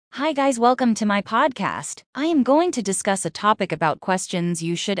Hi, guys, welcome to my podcast. I am going to discuss a topic about questions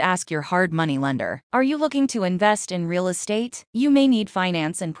you should ask your hard money lender. Are you looking to invest in real estate? You may need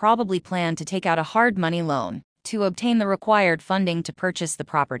finance and probably plan to take out a hard money loan to obtain the required funding to purchase the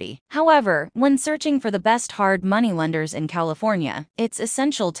property. However, when searching for the best hard money lenders in California, it's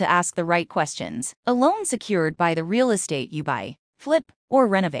essential to ask the right questions. A loan secured by the real estate you buy, flip, or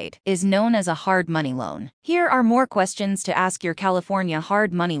renovate is known as a hard money loan. Here are more questions to ask your California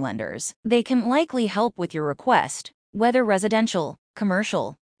hard money lenders. They can likely help with your request, whether residential,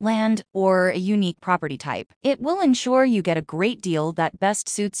 commercial, land, or a unique property type. It will ensure you get a great deal that best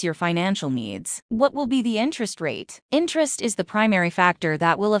suits your financial needs. What will be the interest rate? Interest is the primary factor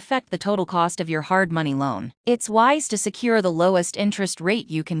that will affect the total cost of your hard money loan. It's wise to secure the lowest interest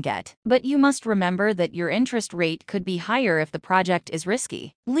rate you can get, but you must remember that your interest rate could be higher if the project is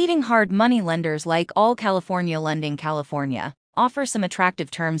risky. Leading hard money lenders like All California Lending California offer some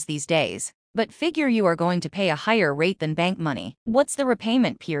attractive terms these days, but figure you are going to pay a higher rate than bank money. What's the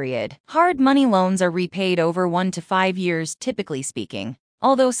repayment period? Hard money loans are repaid over 1 to 5 years, typically speaking,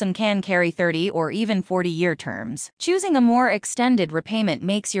 although some can carry 30 or even 40-year terms. Choosing a more extended repayment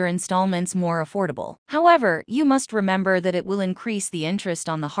makes your installments more affordable. However, you must remember that it will increase the interest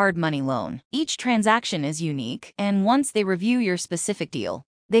on the hard money loan. Each transaction is unique, and once they review your specific deal,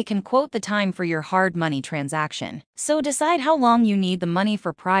 they can quote the time for your hard money transaction. So decide how long you need the money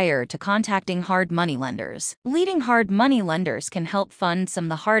for prior to contacting hard money lenders. Leading hard money lenders can help fund some of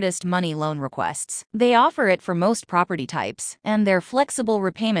the hardest money loan requests. They offer it for most property types, and their flexible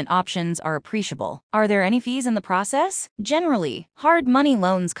repayment options are appreciable. Are there any fees in the process? Generally, hard money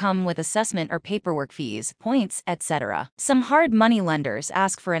loans come with assessment or paperwork fees, points, etc. Some hard money lenders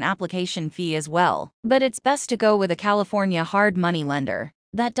ask for an application fee as well, but it's best to go with a California hard money lender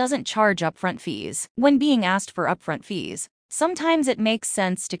that doesn't charge upfront fees. When being asked for upfront fees, sometimes it makes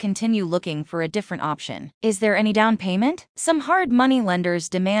sense to continue looking for a different option. Is there any down payment? Some hard money lenders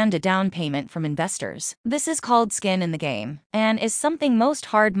demand a down payment from investors. This is called skin in the game, and is something most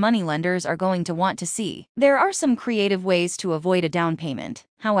hard money lenders are going to want to see. There are some creative ways to avoid a down payment.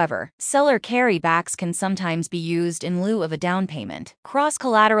 However, seller carrybacks can sometimes be used in lieu of a down payment.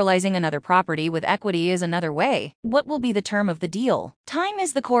 Cross-collateralizing another property with equity is another way. What will be the term of the deal? Time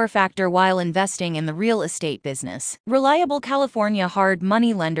is the core factor while investing in the real estate business. Reliable California hard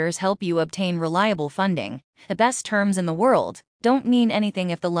money lenders help you obtain reliable funding. The best terms in the world don't mean anything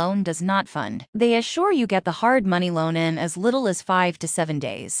if the loan does not fund. They assure you get the hard money loan in as little as 5 to 7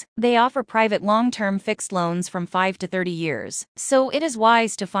 days. They offer private long-term fixed loans from 5 to 30 years. So it is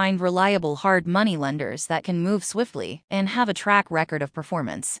wise to find reliable hard money lenders that can move swiftly and have a track record of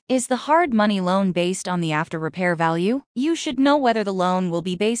performance. Is the hard money loan based on the after repair value? You should know whether the loan will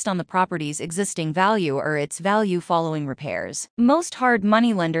be based on the property's existing value or its value following repairs. Most hard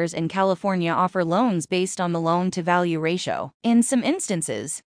money lenders in California offer loans based on the loan to value ratio. In some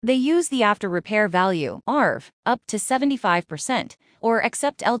instances, they use the after repair value, ARV, up to 75%, or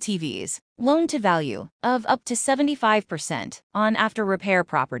accept LTVs, loan to value, of up to 75% on after repair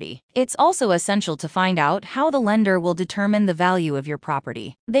property. It's also essential to find out how the lender will determine the value of your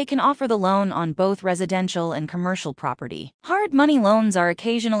property. They can offer the loan on both residential and commercial property. Hard money loans are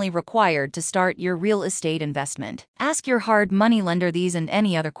occasionally required to start your real estate investment. Ask your hard money lender these and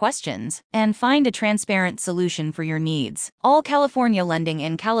any other questions, and find a transparent solution for your needs. All California Lending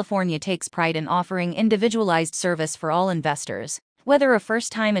in California takes pride in offering individualized service for all investors, whether a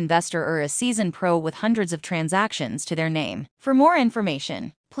first-time investor or a seasoned pro with hundreds of transactions to their name. For more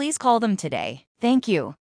information, please call them today. Thank you.